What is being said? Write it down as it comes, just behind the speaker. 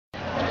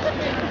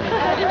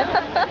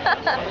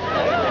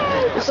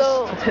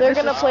So they're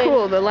gonna play.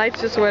 Cool. The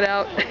lights just went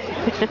out.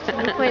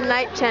 Play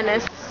night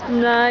tennis.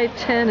 Night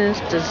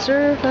tennis.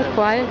 Deserve a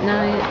quiet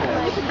night.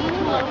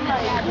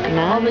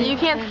 Although you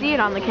can't see it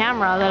on the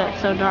camera that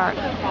it's so dark.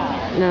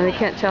 No, they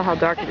can't tell how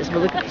dark it is, but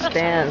look at the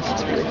stands.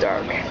 It's really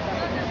dark.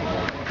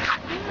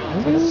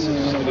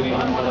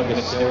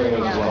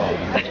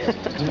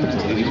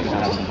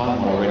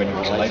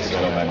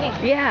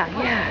 Yeah.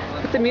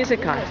 Put the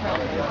music on.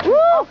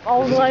 Woo!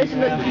 All the lights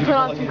and then put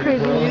on some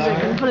crazy music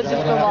and put a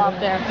disco ball up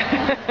there.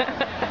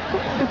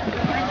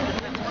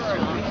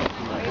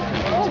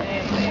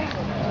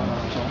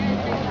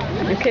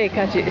 Okay,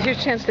 Katya, it's your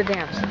chance to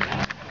dance.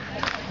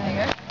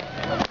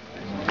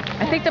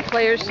 I think the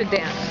players should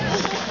dance.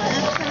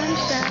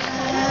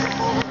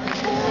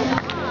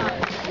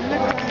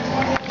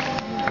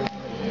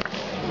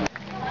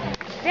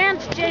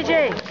 Dance,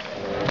 JJ.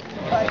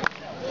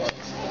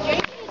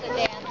 JJ's a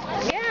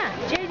dance. Yeah,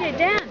 JJ,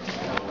 dance.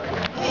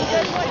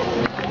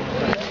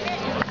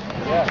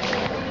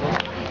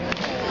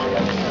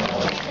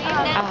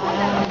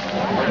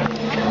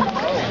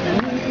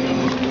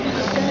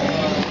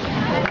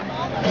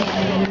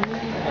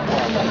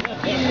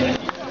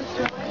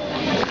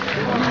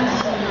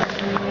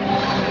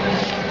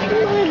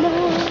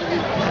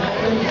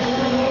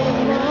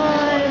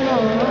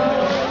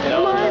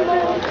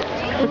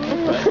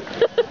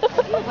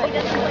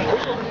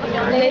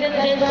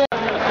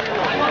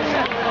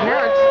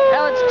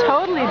 Now it's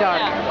totally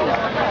dark.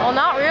 Well,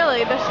 not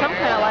really. There's some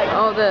kind of light.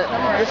 Oh, the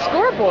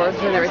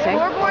scoreboards and everything.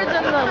 Scoreboards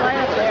and the light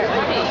up there.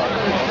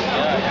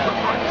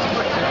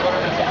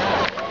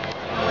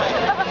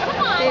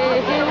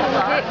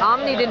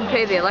 Omni didn't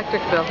pay the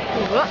electric bill.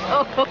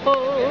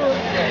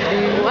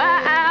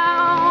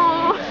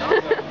 Wow!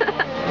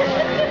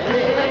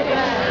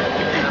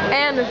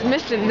 And it's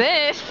missing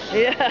this.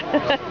 Yeah.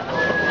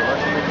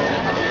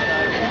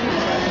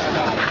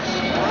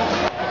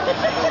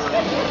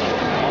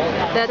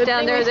 That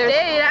down there, there's... We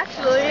stayed,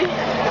 actually.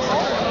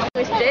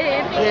 We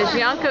stayed. There's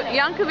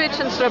Jankovic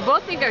and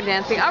Srebotnik are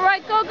dancing. All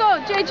right, go,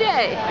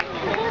 JJ.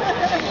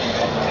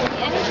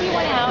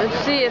 Let's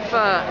see if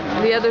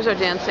the others are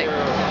dancing. They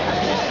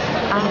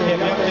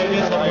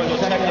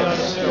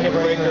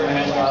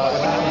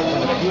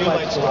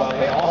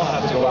all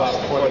have to go out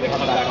before they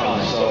come back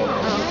on.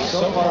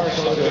 So far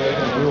so good,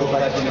 and we will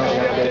let you know the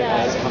update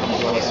as it comes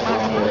to us.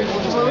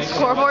 Will the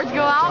scoreboards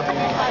go out?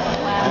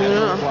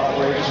 Yeah.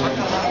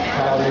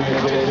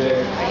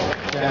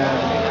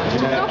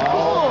 So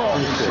cool.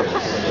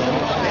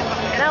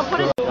 And I'll put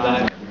it.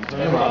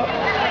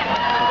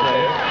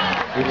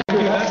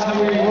 That's how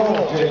we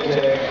roll, JJ.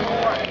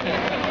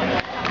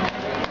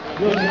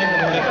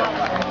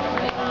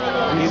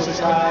 He's this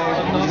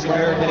guy, he's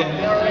American.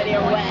 You're already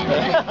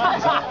wet.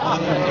 He's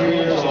 103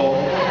 years old.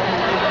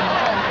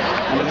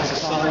 And it's a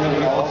song that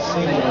we all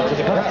sing to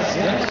the press.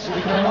 Yes,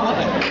 we can on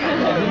it.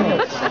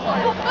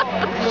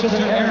 It's just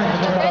an Aaron to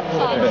turn up a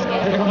little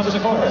bit. Here comes the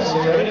chorus.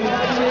 You ready?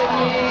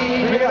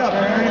 Bring it up,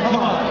 Aaron. Come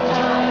on.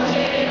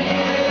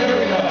 Here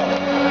we go.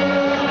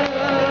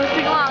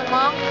 Sing along,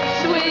 Mom.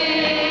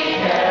 Sweet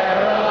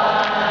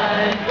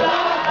Caroline.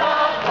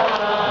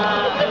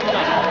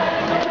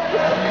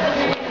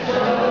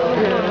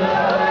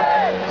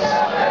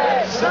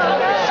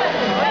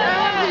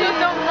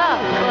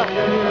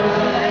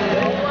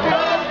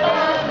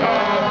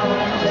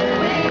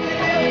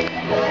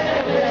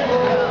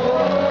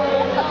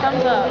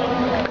 Thumbs up.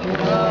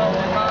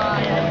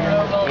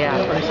 Yeah,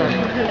 that's what I said.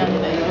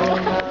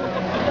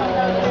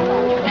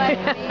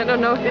 I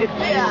don't know if it's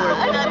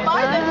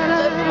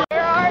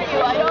Where are you?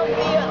 I don't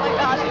see it like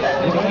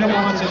Costa. If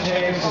anyone wants to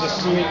change to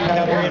sweet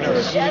Katarina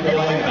or sweet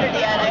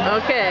Jelena.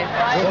 Okay.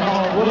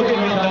 We'll give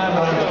you that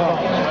on the phone.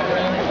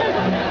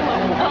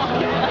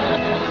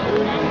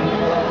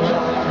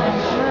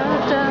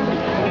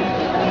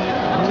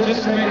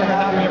 Just to make her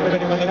happy,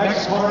 everybody, when the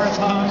next chorus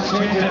comes,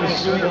 change it to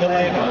sweet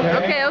Jelena,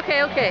 okay? Okay.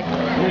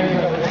 Here you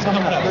go. It's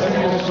coming up. Let's do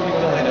sweet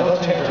Jelena. We'll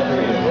change it for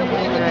you.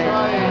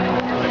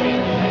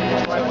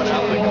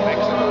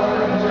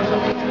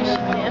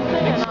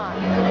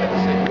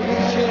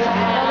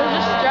 They're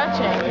just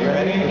stretching. You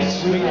ready?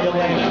 Sweet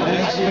Jelena.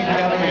 Next sweet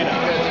Katarina.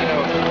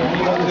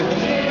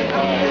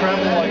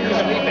 Treble while you're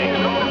sleeping.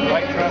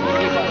 Right treble,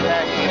 keep on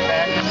back.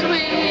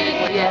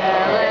 Sweet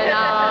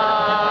Jelena.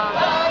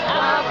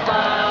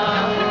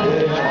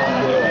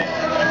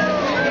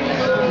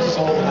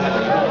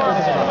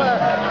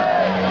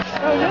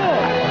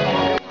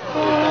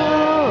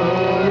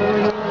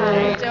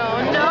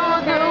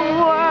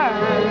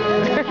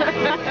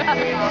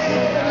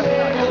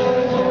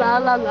 La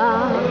la la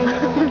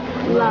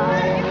la.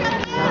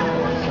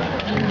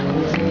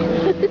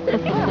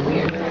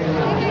 Weird.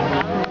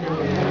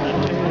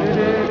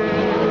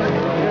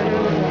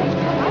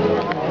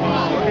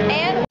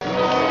 And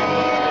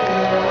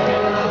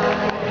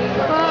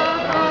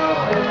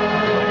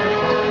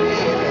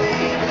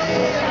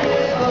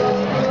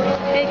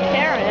hey,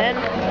 Karen,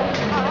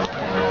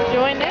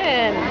 join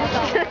in.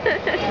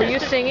 Were you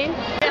singing?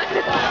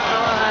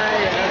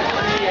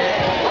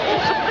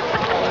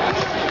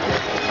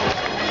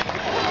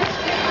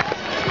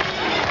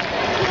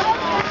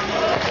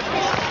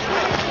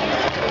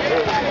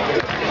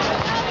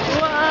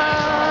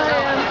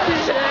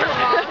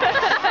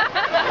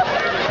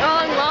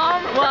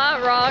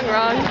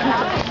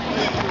 dog.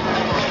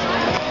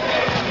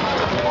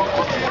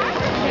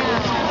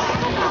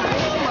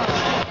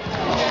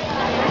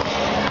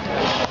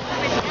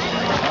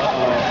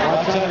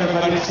 Watch out,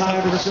 everybody. It's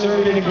time for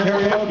Serbian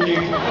karaoke.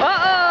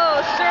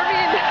 Uh-oh,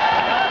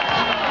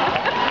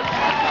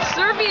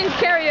 Serbian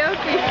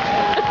karaoke.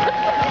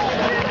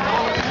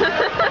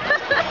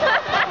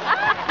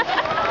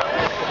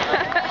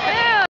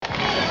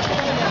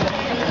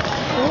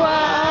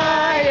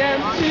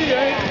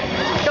 YMCA.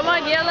 Come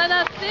on, Jelena,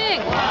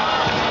 sing.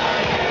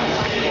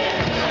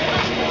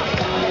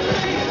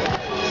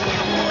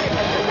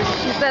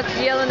 That's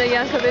Jelena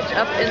Jankovic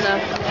up in the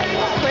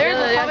Players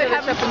will probably Jankovic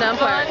have up in the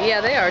umpire. fun.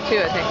 Yeah, they are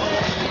too, I think.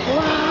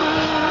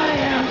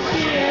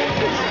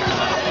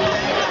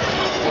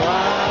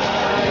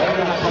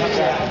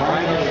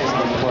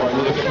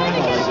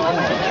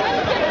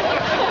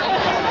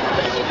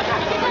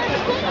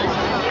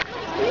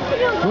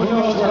 Who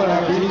knows what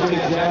our DJ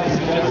Jazz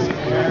does in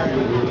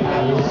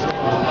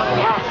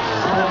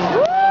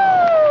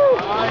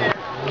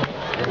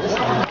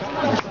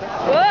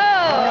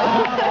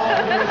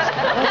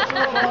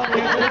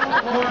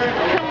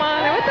Come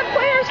on, I want the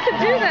players to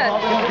do that.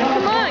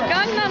 Come on,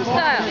 Gangnam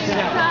Style.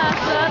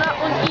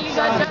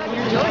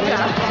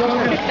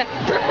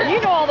 You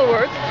know all the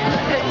words.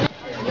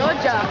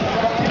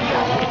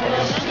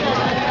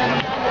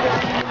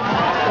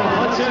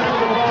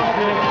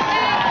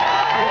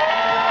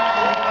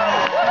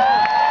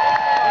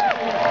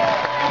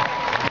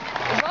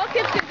 Ball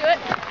kids can do it.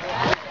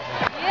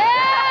 Yeah!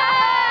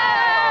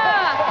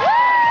 Woo!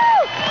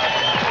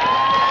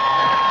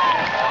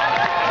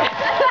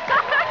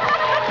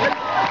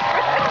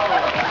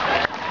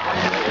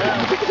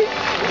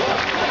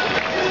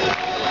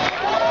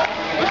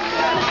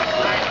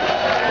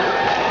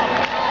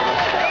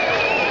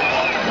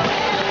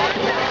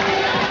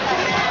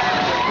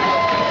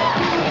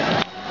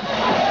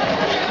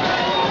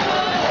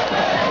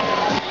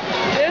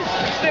 There's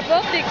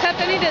Srebotnik,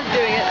 Katarina's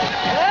doing it.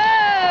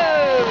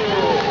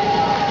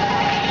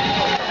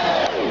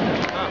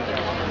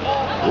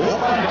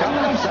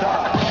 Gangnam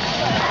Style.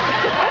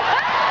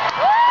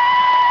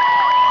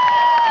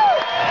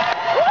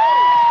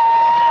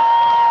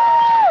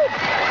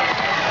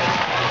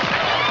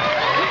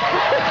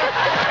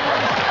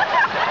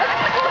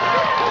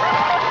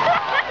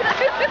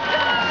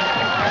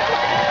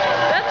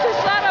 That's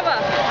Husarova,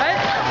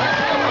 right?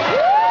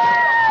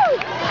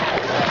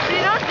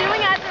 You're not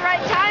doing it at the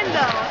right time,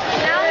 though.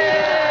 Now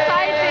you're just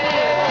side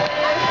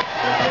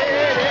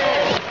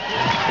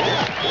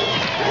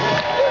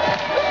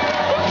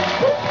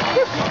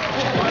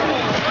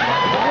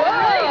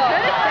Really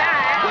good at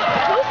that.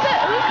 Who's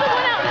the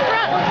one out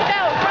front? Who's the guy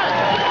out front?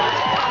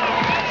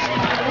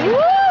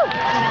 Woo!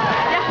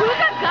 Yeah, who's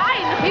that guy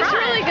in the front? He's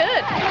really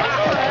good.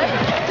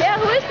 Yeah,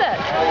 who is that?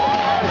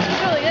 He's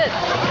really good.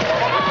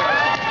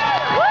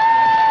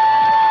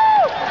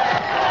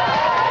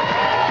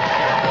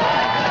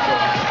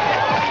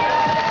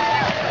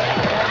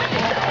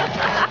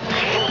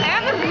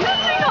 And the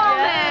music on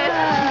this.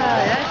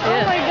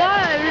 Oh my god,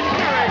 I'm just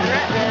gonna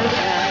regret this.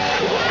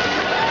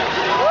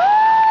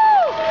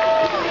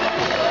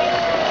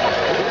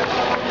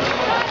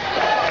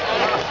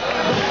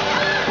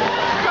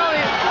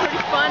 Probably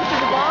pretty fun for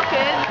the ball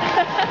kids.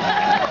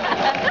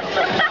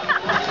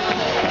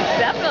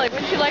 Definitely.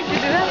 Wouldn't you like to do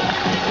that?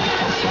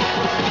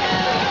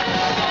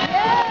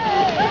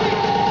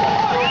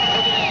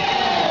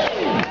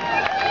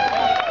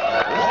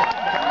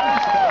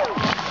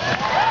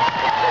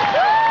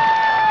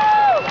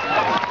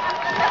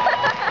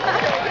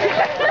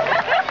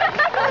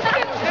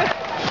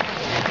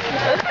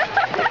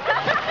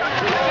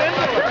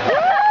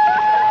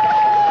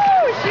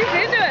 She's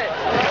into it.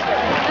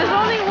 There's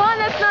only one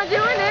that's not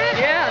doing it.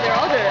 Yeah, they're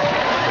all doing it.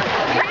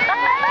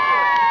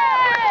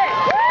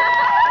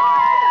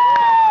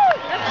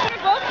 That's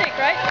Srebotnik,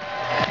 right?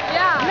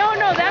 Yeah. No,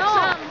 that's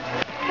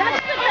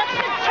That's the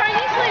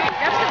Chinese lady.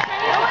 That's the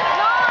Chinese. No, it's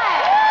not.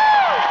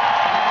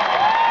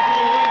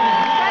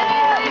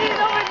 Chinese lady's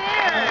over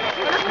there.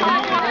 She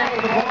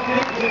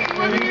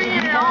wasn't doing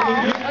it at all.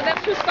 Oh,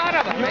 that's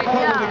Husarova, right?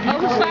 Yeah. Oh,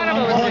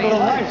 Husarova was doing it.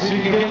 Life, so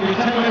you can get your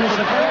 10 minutes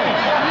of fame.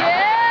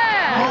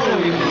 Yeah!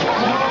 Holy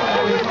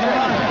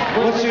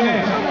what's your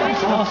name?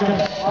 Oscar.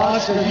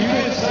 Oscar, you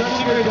did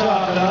such a great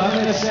job, and I'm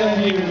going to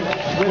send you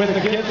with a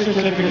gift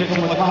certificate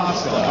from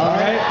Costa, all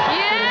right?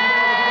 Yeah!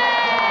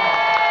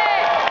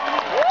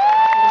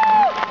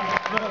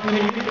 You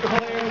need the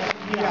players?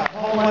 Yeah.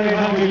 Call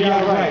 1-800,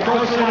 yeah, right. Go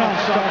sit down,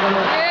 Oscar.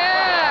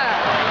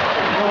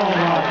 Yeah! Oh,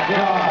 my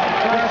God.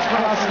 That's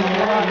crossing the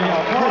line now.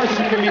 Of course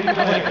you can meet the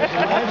players.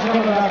 Lights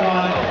coming back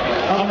on.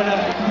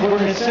 We're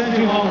going to send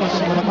you home with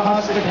some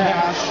Costa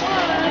cash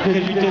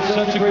because you did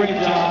such a great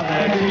job.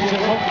 And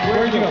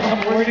where'd you go?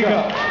 Where'd you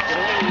go?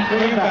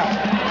 Bring him back.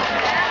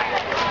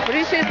 What did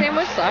you say his name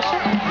was? Sasha?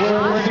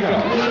 Where'd you go?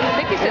 I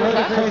think he said Where'd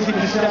the Sasha. crazy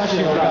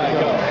pistachio guy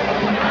go?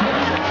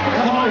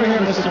 Come over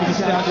here, Mr.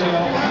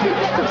 Pistachio.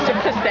 Mr.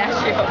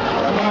 Pistachio.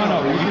 Come on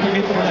over. You can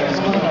meet the players.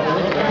 Come on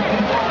over.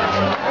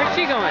 Where's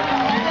she going?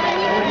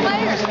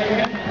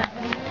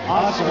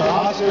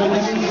 Oscar,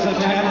 this is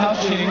Janette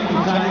Husarova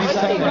from Chinese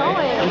Second.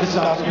 This is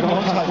Oscar.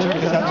 Don't touch her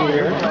because that's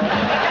weird.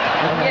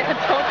 Yeah,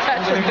 don't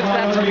touch her because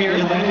that's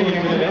weird. Jelena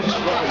Jankovic.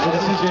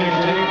 This is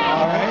JJ.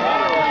 All right.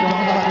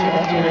 Don't touch her.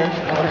 That's weird.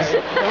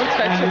 Okay. Don't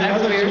touch her.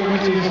 That's weird. And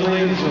the other two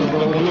ladies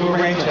will do a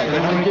rain check. And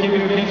I'm going to give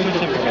you a gift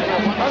certificate.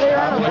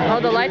 Oh,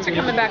 the lights are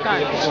coming back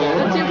on. The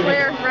two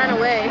players ran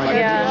away.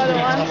 Yeah.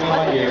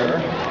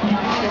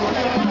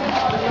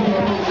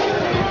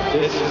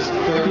 This is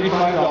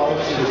 $35.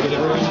 This is the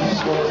Diversion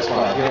Sports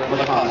Bar here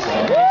at Costa.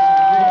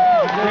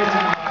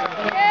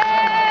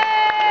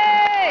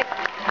 Yay!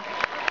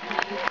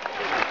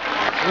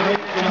 You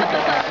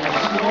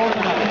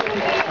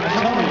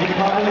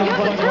have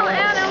to tell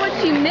Anna what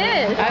she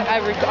missed.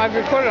 I've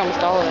recorded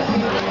almost all of it.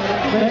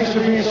 Thanks for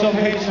being so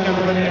patient,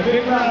 everybody. A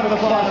big round of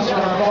applause for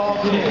our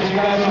ball kids. You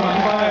guys are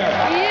on fire.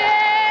 Yay!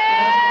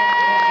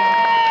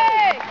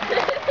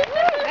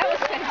 That was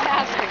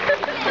fantastic.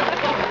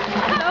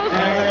 That was the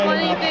most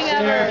funny thing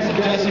ever.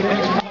 Jesse,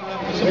 thanks for coming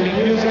up with some good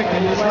music.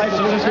 And this lights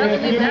are just going to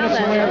be a few minutes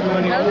away,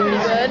 everybody. That was pretty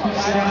good.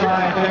 Stand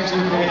by. Thanks for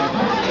being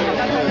patient.